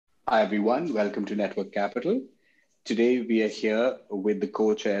Hi, everyone. Welcome to Network Capital. Today, we are here with the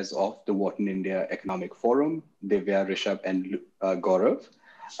co-chairs of the Wharton India Economic Forum, Divya, Rishabh, and Gaurav.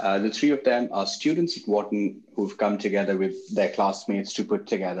 The three of them are students at Wharton who've come together with their classmates to put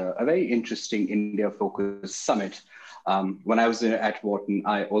together a very interesting India-focused summit. When I was at Wharton,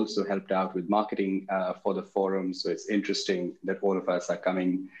 I also helped out with marketing for the forum. So it's interesting that all of us are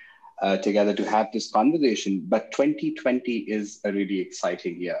coming together to have this conversation. But 2020 is a really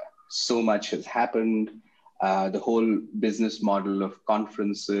exciting year. So much has happened. The whole business model of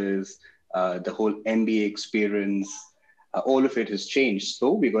conferences, the whole MBA experience, all of it has changed.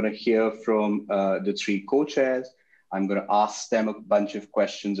 So we're going to hear from the three co-chairs. I'm going to ask them a bunch of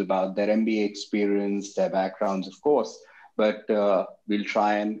questions about their MBA experience, their backgrounds, of course, but we'll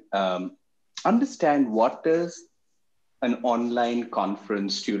try and understand what does an online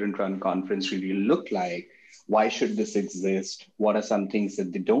conference, student-run conference really look like? Why should this exist? What are some things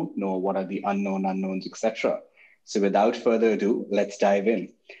that they don't know? What are the unknown unknowns, etc.? So without further ado, let's dive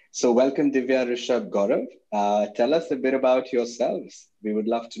in. So welcome, Divya, Rishabh, Gaurav. Tell us a bit about yourselves. We would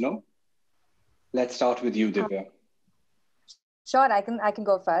love to know. Let's start with you, Divya. Sure, I can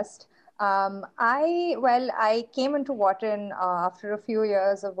go first. I came into Wharton after a few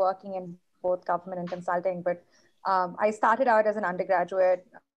years of working in both government and consulting, but I started out as an undergraduate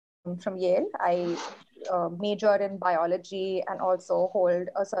from Yale. I majored in biology and also hold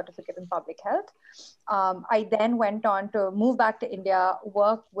a certificate in public health. I then went on to move back to India,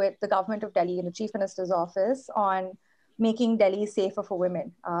 work with the government of Delhi in the Chief Minister's office on making Delhi safer for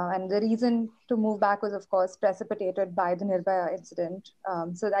women. And the reason to move back was, of course, precipitated by the Nirbhaya incident.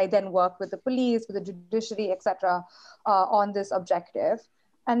 So I then worked with the police, with the judiciary, etc., on this objective.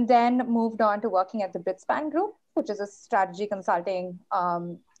 And then moved on to working at the Bridgespan Group, which is a strategy consulting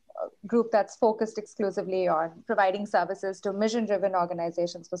group that's focused exclusively on providing services to mission-driven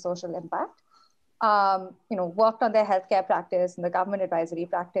organizations for social impact. Worked on their healthcare practice and the government advisory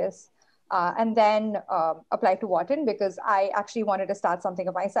practice, and then applied to Wharton because I actually wanted to start something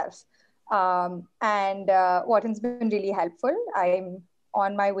of myself. Wharton's been really helpful. I'm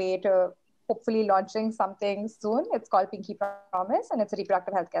on my way to hopefully launching something soon. It's called Pinky Promise, and it's a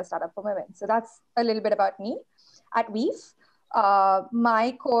reproductive healthcare startup for women. So that's a little bit about me. At WIEF,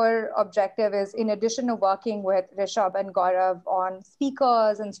 my core objective is, in addition to working with Rishabh and Gaurav on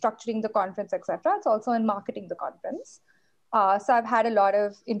speakers and structuring the conference, etc., it's also in marketing the conference. So I've had a lot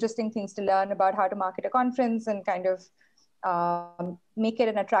of interesting things to learn about how to market a conference and kind of make it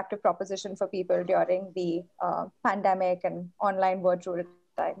an attractive proposition for people during the pandemic and online virtual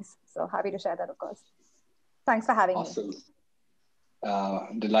times. So happy to share that, of course. Thanks for having me.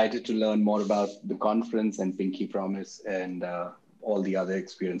 Delighted to learn more about the conference and Pinky Promise and all the other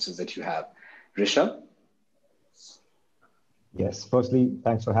experiences that you have. Rishabh? Yes, firstly,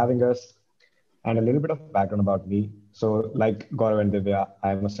 thanks for having us. And a little bit of background about me. So like Gaurav and Divya,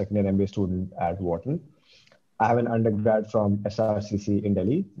 I'm a second-year MBA student at Wharton. I have an undergrad from SRCC in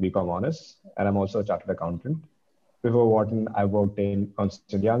Delhi, BCom Honors, and I'm also a chartered accountant. Before Wharton, I worked in Ernst &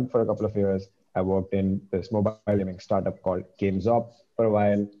 Young for a couple of years. I worked in this mobile gaming startup called GameZop for a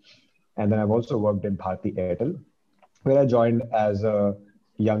while. And then I've also worked in Bharti Airtel, where I joined as a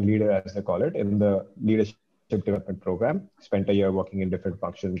young leader, as they call it, in the leadership development program. Spent a year working in different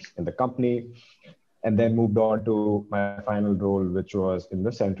functions in the company, and then moved on to my final role, which was in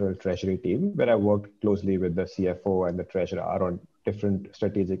the central treasury team, where I worked closely with the CFO and the treasurer on different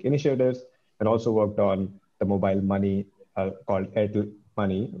strategic initiatives, and also worked on the mobile money called Airtel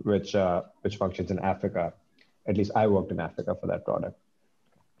Money, which functions in Africa. At least I worked in Africa for that product.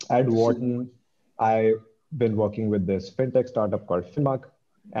 At Wharton, I've been working with this fintech startup called Finmark,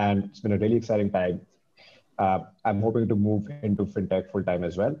 and it's been a really exciting time. I'm hoping to move into fintech full time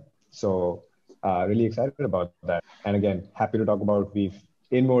as well. So really excited about that. And again, happy to talk about WIEF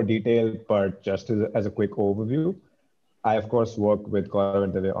in more detail, but just as a quick overview, I of course work with Gaurav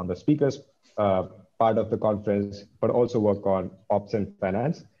and Divya on the speakers part of the conference, but also work on ops and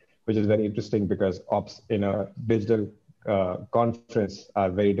finance, which is very interesting because ops in a digital conference are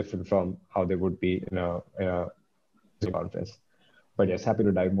very different from how they would be in a conference. But yes, happy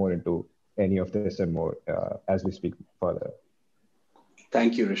to dive more into any of this and more as we speak further.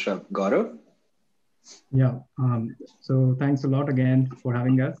 Thank you, Rishabh. Gaurav? Yeah, so thanks a lot again for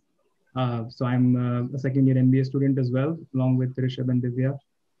having us. So I'm a second-year MBA student as well, along with Rishabh and Divya.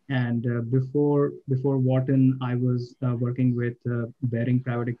 And before Wharton, I was working with Bearing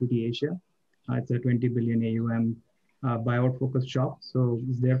Private Equity Asia. It's a 20 billion AUM buyout-focused shop. So I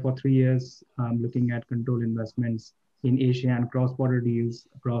was there for 3 years, looking at control investments in Asia and cross-border deals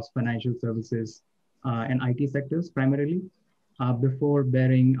across financial services and IT sectors primarily. Before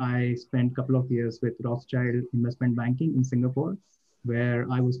Bering, I spent a couple of years with Rothschild Investment Banking in Singapore, where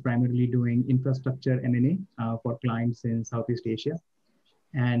I was primarily doing infrastructure M&A for clients in Southeast Asia.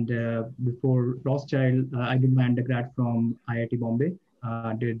 And before Rothschild, I did my undergrad from IIT Bombay,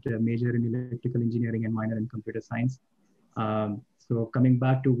 did a major in electrical engineering and minor in computer science. So coming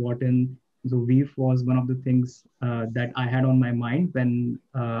back to Wharton, so WIEF was one of the things that I had on my mind when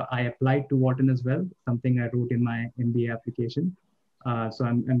I applied to Wharton as well, something I wrote in my MBA application. So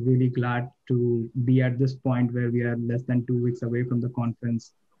I'm really glad to be at this point where we are less than 2 weeks away from the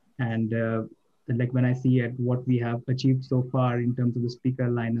conference. And like when I see at what we have achieved so far in terms of the speaker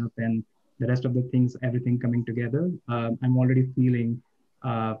lineup and the rest of the things, everything coming together, I'm already feeling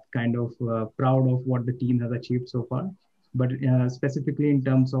kind of proud of what the team has achieved so far. But specifically in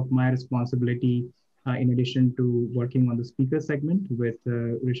terms of my responsibility, in addition to working on the speaker segment with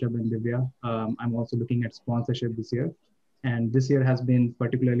Rishabh and Divya, I'm also looking at sponsorship this year. And this year has been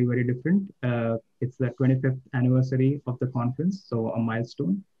particularly very different. It's the 25th anniversary of the conference, so a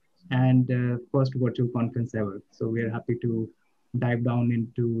milestone, and first virtual conference ever. So we're happy to dive down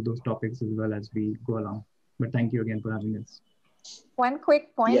into those topics as well as we go along. But thank you again for having us. One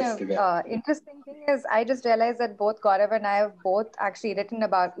quick point Yes, of interesting thing is I just realized that both Gaurav and I have both actually written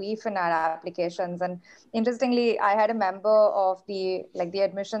about WIEF in our applications. And interestingly, I had a member of the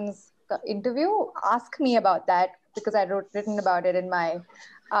admissions interview ask me about that because I written about it in my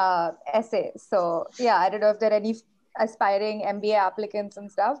essay. So yeah, I don't know if there are any aspiring MBA applicants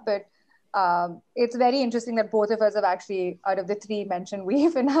and stuff, but it's very interesting that both of us have actually, out of the three, mentioned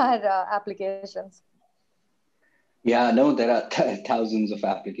WIEF in our applications. Yeah, no, there are thousands of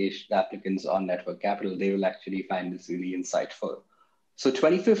applicants on Network Capital. They will actually find this really insightful. So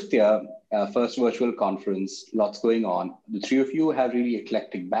 25th year, first virtual conference, lots going on. The three of you have really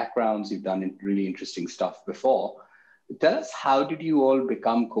eclectic backgrounds. You've done really interesting stuff before. Tell us, how did you all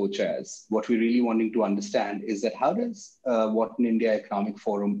become co-chairs? What we're really wanting to understand is that how does Wharton India Economic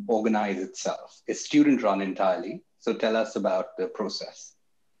Forum organize itself? It's student run entirely. So tell us about the process.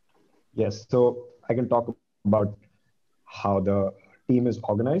 Yes, so I can talk about how the team is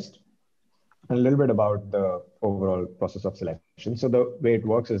organized and a little bit about the overall process of selection. So the way it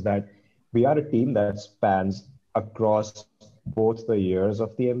works is that we are a team that spans across both the years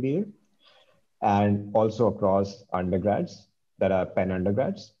of the MBA and also across undergrads that are Penn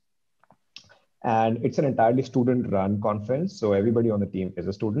undergrads. And it's an entirely student-run conference. So everybody on the team is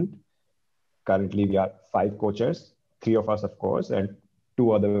a student. Currently, we are 5 co-chairs, 3 of us, of course, and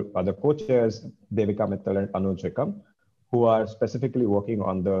 2 other co-chairs, Devika Mittal and Anuj Rikam, who are specifically working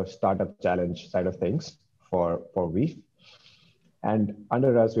on the startup challenge side of things for WIEF. And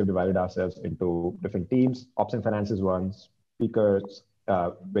under us, we've divided ourselves into different teams. Ops and Finance is one, speakers,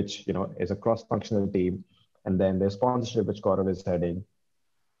 which is a cross-functional team. And then there's sponsorship, which Gaurav is heading,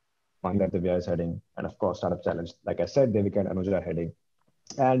 one that Divya is heading, and of course, startup challenge. Like I said, Devika and Anuj are heading.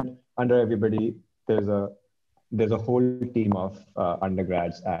 And under everybody, there's a whole team of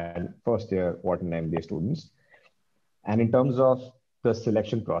undergrads and first-year Wharton MBA students. And in terms of the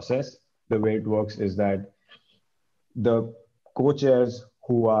selection process, the way it works is that the co-chairs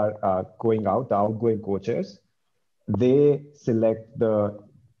who are going out, the outgoing co-chairs, they select the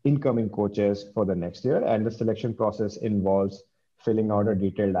incoming co-chairs for the next year. And the selection process involves filling out a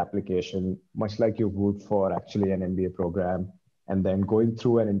detailed application, much like you would for actually an MBA program, and then going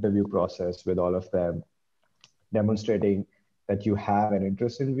through an interview process with all of them, demonstrating that you have an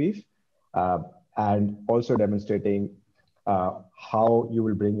interest in WIEF, and also demonstrating how you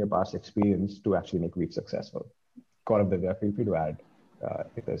will bring your past experience to actually make WIEF successful. Gaurav, Divya, feel free to add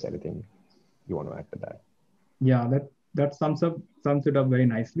if there's anything you want to add to that. Yeah, that sums it up very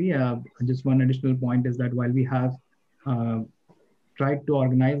nicely. Just one additional point is that while we have tried to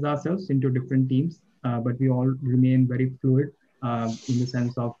organize ourselves into different teams, but we all remain very fluid in the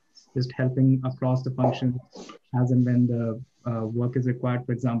sense of just helping across the functions as and when the work is required.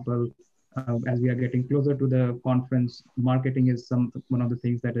 For example, as we are getting closer to the conference, marketing is one of the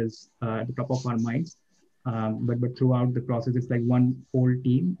things that is at the top of our minds. But throughout the process, it's like one whole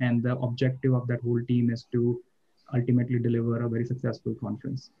team, and the objective of that whole team is to ultimately deliver a very successful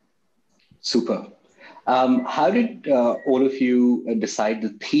conference. Super. How did all of you decide the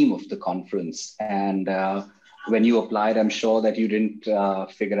theme of the conference? And when you applied, I'm sure that you didn't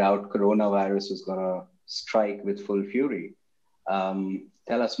figure out coronavirus was going to strike with full fury.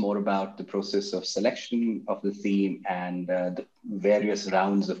 Tell us more about the process of selection of the theme and the various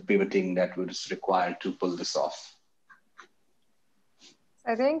rounds of pivoting that was required to pull this off.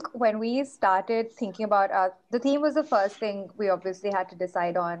 I think when we started thinking about the theme was the first thing we obviously had to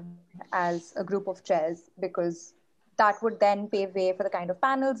decide on as a group of chairs, because that would then pave way for the kind of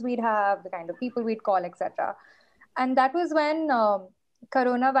panels we'd have, the kind of people we'd call, etc. And that was when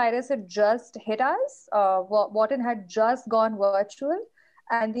coronavirus had just hit us. Wharton had just gone virtual,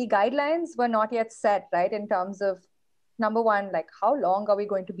 and the guidelines were not yet set, right, in terms of, number one, like how long are we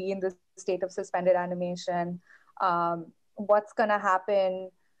going to be in this state of suspended animation? What's going to happen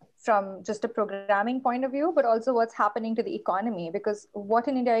from just a programming point of view, but also what's happening to the economy? Because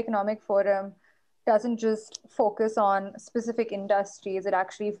Wharton India Economic Forum doesn't just focus on specific industries. It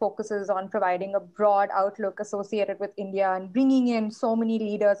actually focuses on providing a broad outlook associated with India and bringing in so many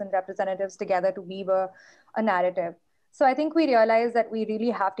leaders and representatives together to weave a narrative. So I think we realized that we really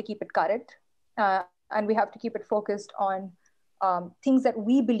have to keep it current, and we have to keep it focused on things that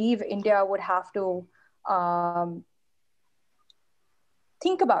we believe India would have to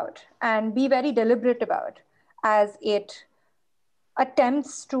think about and be very deliberate about as it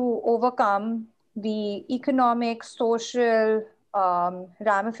attempts to overcome the economic, social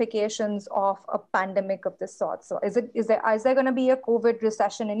ramifications of a pandemic of this sort. So is there going to be a COVID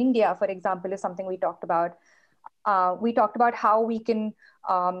recession in India, for example, is something we talked about. We talked about how we can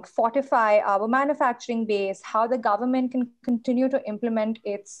fortify our manufacturing base, how the government can continue to implement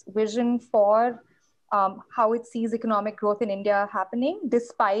its vision for how it sees economic growth in India happening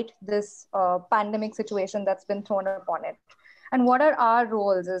despite this pandemic situation that's been thrown upon it. And what are our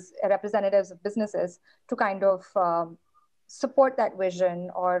roles as representatives of businesses to kind of support that vision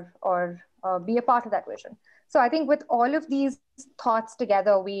or be a part of that vision? So I think with all of these thoughts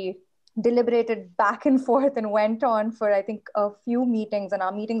together, we deliberated back and forth and went on for, I think, a few meetings, and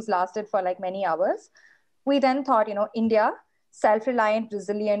our meetings lasted for like many hours. We then thought, India, self-reliant,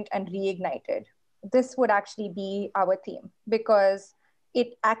 resilient, and reignited. This would actually be our theme because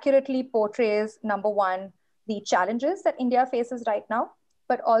it accurately portrays, number one, the challenges that India faces right now,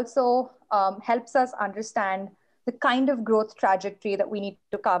 but also helps us understand the kind of growth trajectory that we need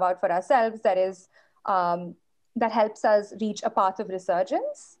to carve out for ourselves that helps us reach a path of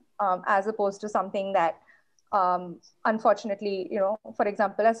resurgence, as opposed to something that, unfortunately, for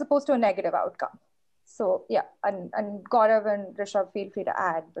example, as opposed to a negative outcome. So yeah, and Gaurav and Rishabh, feel free to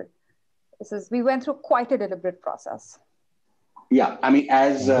add, but we went through quite a deliberate process. Yeah, I mean,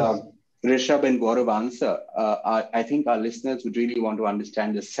 as Rishabh and Gaurav answer, I think our listeners would really want to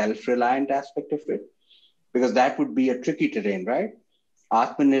understand the self-reliant aspect of it, because that would be a tricky terrain, right?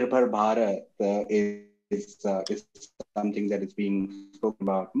 Atmanirbhar Bharat is something that is being spoken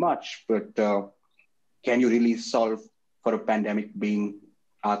about much, but can you really solve for a pandemic being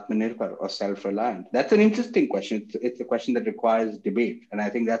Atmanirbhar or self-reliant? That's an interesting question. It's a question that requires debate. And I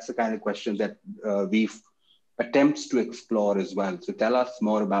think that's the kind of question that WIEF attempts to explore as well. So tell us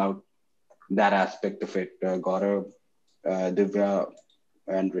more about that aspect of it, Gaurav, Divya,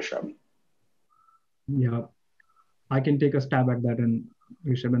 and Rishabh. Yeah, I can take a stab at that, and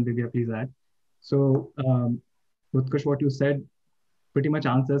Rishabh and Divya, please add. So, Utkarsh, what you said pretty much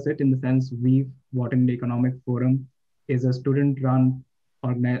answers it, in the sense WIEF, Wharton India Economic Forum, is a student-run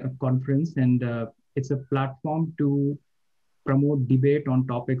conference, and it's a platform to promote debate on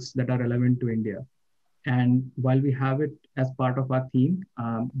topics that are relevant to India. And while we have it as part of our theme,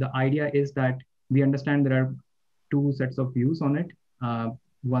 the idea is that we understand there are two sets of views on it.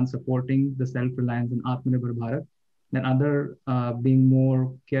 One supporting the self-reliance and Atmanirbhar Bharat, then other being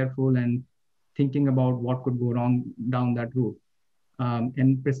more careful and thinking about what could go wrong down that route.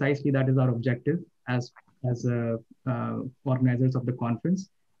 And precisely that is our objective as organizers of the conference.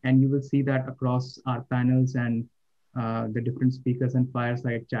 And you will see that across our panels and the different speakers and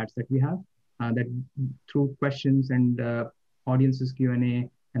fireside chats that we have, that through questions and audiences Q&A,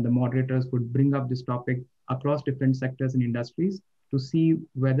 and the moderators would bring up this topic across different sectors and industries to see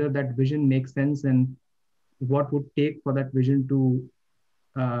whether that vision makes sense and what would take for that vision for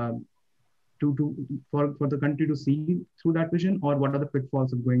the country to see through that vision, or what are the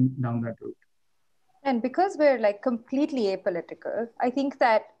pitfalls of going down that route. And because we're like completely apolitical, I think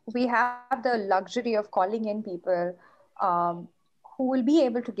that we have the luxury of calling in people who will be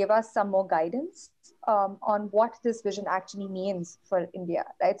able to give us some more guidance on what this vision actually means for India,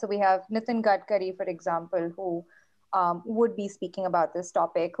 right? So we have Nitin Gadkari, for example, who would be speaking about this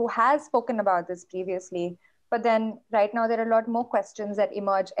topic, who has spoken about this previously. But then right now, there are a lot more questions that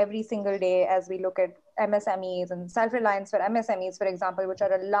emerge every single day as we look at MSMEs and self-reliance for MSMEs, for example, which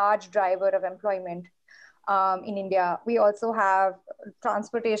are a large driver of employment in India. We also have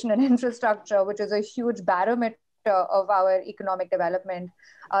transportation and infrastructure, which is a huge barometer of our economic development.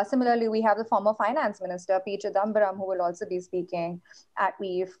 Similarly, we have the former finance minister, P. Chidambaram, who will also be speaking at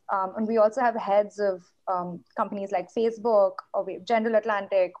WIEF. And we also have heads of companies like Facebook, or we have General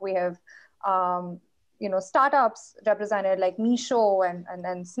Atlantic, we have startups represented like Meesho and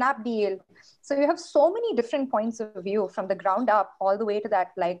Snapdeal. So you have so many different points of view from the ground up all the way to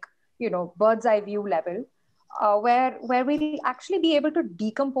that bird's eye view level, where we'll actually be able to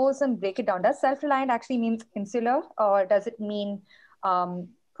decompose and break it down. Does self-reliant actually means insular, or does it mean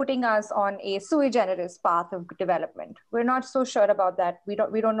putting us on a sui generis path of development? We're not so sure about that. We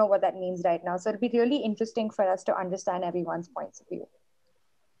don't know what that means right now. So it'll be really interesting for us to understand everyone's points of view.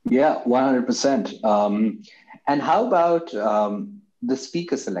 Yeah, 100%. And how about the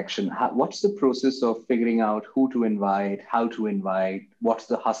speaker selection? What's the process of figuring out who to invite, how to invite? What's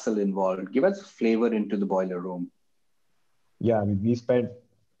the hustle involved? Give us a flavor into the boiler room. Yeah, I mean, we spent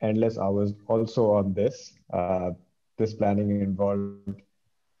endless hours also on this. This planning involved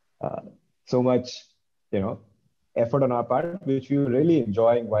so much, effort on our part, which we were really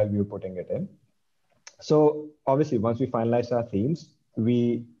enjoying while we were putting it in. So obviously, once we finalized our themes,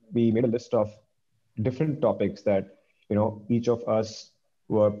 we made a list of different topics that each of us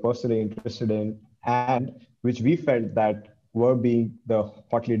were personally interested in, and which we felt that were being the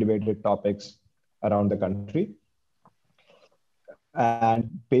hotly debated topics around the country. And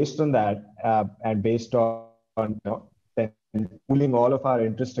based on that, and based on pooling all of our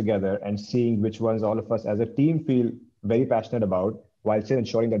interests together and seeing which ones all of us as a team feel very passionate about, while still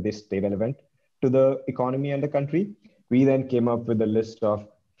ensuring that they stay relevant to the economy and the country, we then came up with a list of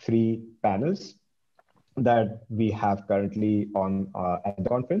 3 panels that we have currently on at the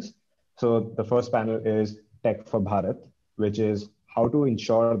conference. So the first panel is Tech for Bharat, which is how to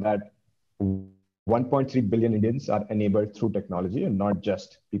ensure that 1.3 billion Indians are enabled through technology and not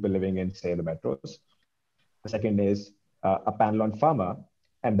just people living in, say, the metros. The second is a panel on pharma.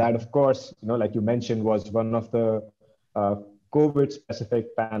 And that, of course, like you mentioned, was one of the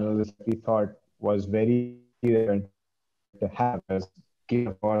COVID-specific panels we thought was very relevant to have, as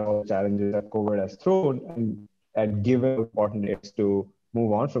given all the challenges that COVID has thrown and given how important it is to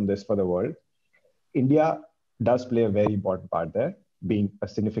move on from this for the world. India does play a very important part there, being a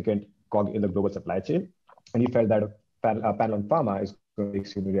significant cog in the global supply chain. And we felt that a panel on pharma is going to be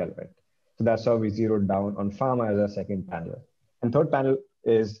extremely relevant. So that's how we zeroed down on pharma as our second panel. And third panel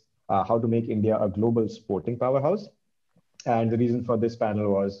is how to make India a global sporting powerhouse. And the reason for this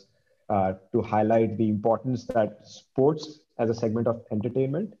panel was to highlight the importance that sports as a segment of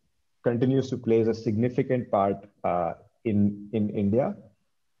entertainment continues to play a significant part in India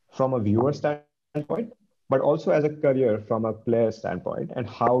from a viewer standpoint, but also as a career from a player standpoint, and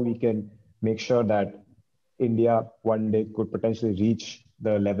how we can make sure that India one day could potentially reach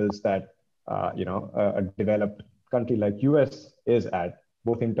the levels that a developed country like US is at,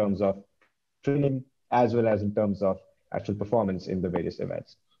 both in terms of training as well as in terms of actual performance in the various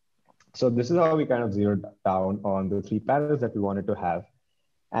events. So this is how we kind of zeroed down on the 3 panels that we wanted to have.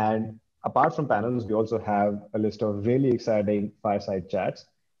 And apart from panels, we also have a list of really exciting fireside chats.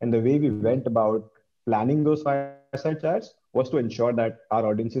 And the way we went about planning those fireside chats was to ensure that our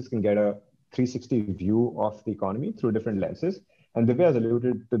audiences can get a 360 view of the economy through different lenses. And Divya has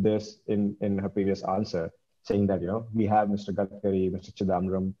alluded to this in her previous answer, saying that, we have Mr. Gadkari, Mr.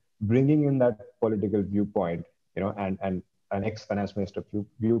 Chidambaram, bringing in that political viewpoint, and an ex-finance minister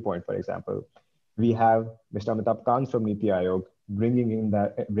viewpoint, for example. We have Mr. Amitabh Kant from Niti Aayog bringing in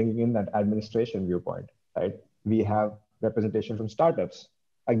that administration viewpoint, right? We have representation from startups,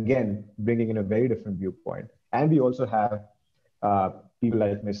 again, bringing in a very different viewpoint. And we also have people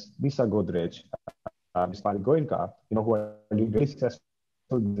like Ms. Nisa Godrej, Ms. Pali Goenka, who are very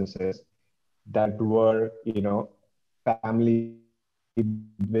successful businesses that were, family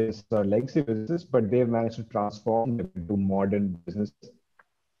business or legacy business, but they've managed to transform them into modern business.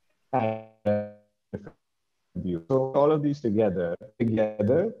 And so all of these together,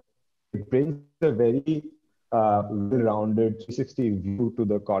 it brings a very well-rounded 360 view to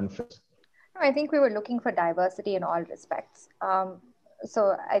the conference. I think we were looking for diversity in all respects.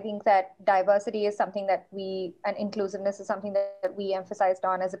 So I think that diversity is something that and inclusiveness is something that we emphasized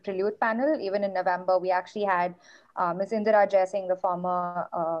on as a prelude panel. Even in November, we actually had Ms. Indira Jaising, the former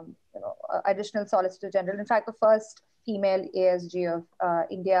additional Solicitor General. In fact, the first female ASG of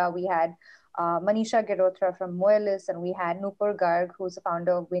India. We had Manisha Girotra from Moelis, and we had Nupur Garg, who's the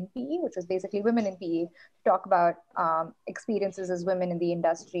founder of WinPE, which is basically Women in PE, to talk about experiences as women in the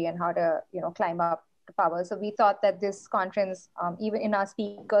industry and how to climb up to power. So we thought that this conference, even in our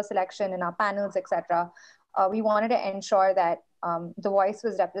speaker selection, in our panels, etc., we wanted to ensure that the voice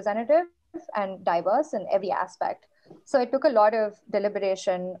was representative and diverse in every aspect. So it took a lot of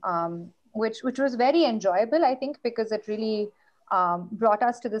deliberation, which was very enjoyable, I think, because it really brought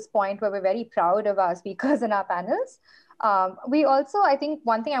us to this point where we're very proud of our speakers and our panels. We also, I think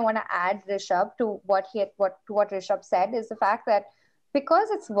one thing I want to add, Rishabh, to what Rishabh said is the fact that because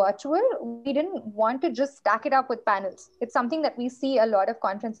it's virtual, we didn't want to just stack it up with panels. It's something that we see a lot of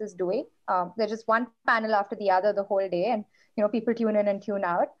conferences doing. There's just one panel after the other the whole day, and people tune in and tune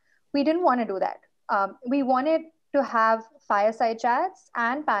out. We didn't want to do that. We wanted to have fireside chats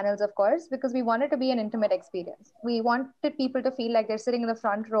and panels, of course, because we wanted to be an intimate experience. We wanted people to feel like they're sitting in the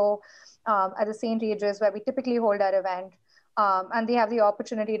front row at the St. Regis, where we typically hold our event. And they have the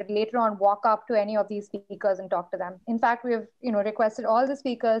opportunity to later on walk up to any of these speakers and talk to them. In fact, we have requested all the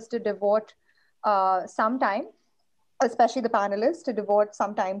speakers to devote some time, especially the panelists, to devote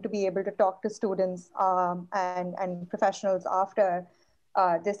some time to be able to talk to students and professionals after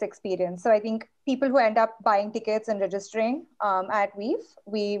this experience. So I think people who end up buying tickets and registering at WIEF,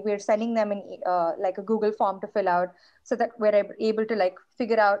 we're sending them in like a Google form to fill out so that we're able to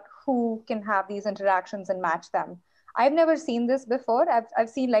figure out who can have these interactions and match them. I've never seen this before. I've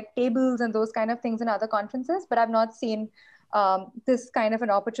seen tables and those kind of things in other conferences, but I've not seen this kind of an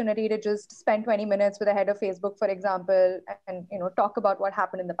opportunity to just spend 20 minutes with the head of Facebook, for example, and talk about what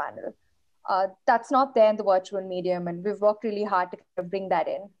happened in the panel. That's not there in the virtual medium, and we've worked really hard to kind of bring that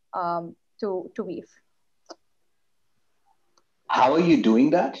in to WIEF. How are you doing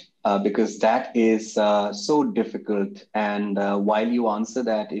that? Because that is so difficult. And while you answer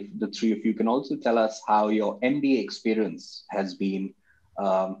that, if the three of you can also tell us how your MBA experience has been,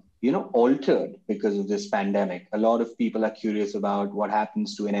 altered because of this pandemic. A lot of people are curious about what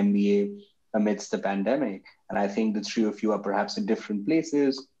happens to an MBA amidst the pandemic. And I think the three of you are perhaps in different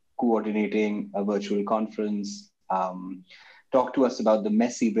places, coordinating a virtual conference. Talk to us about the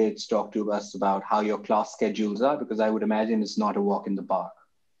messy bits, talk to us about how your class schedules are, because I would imagine it's not a walk in the park.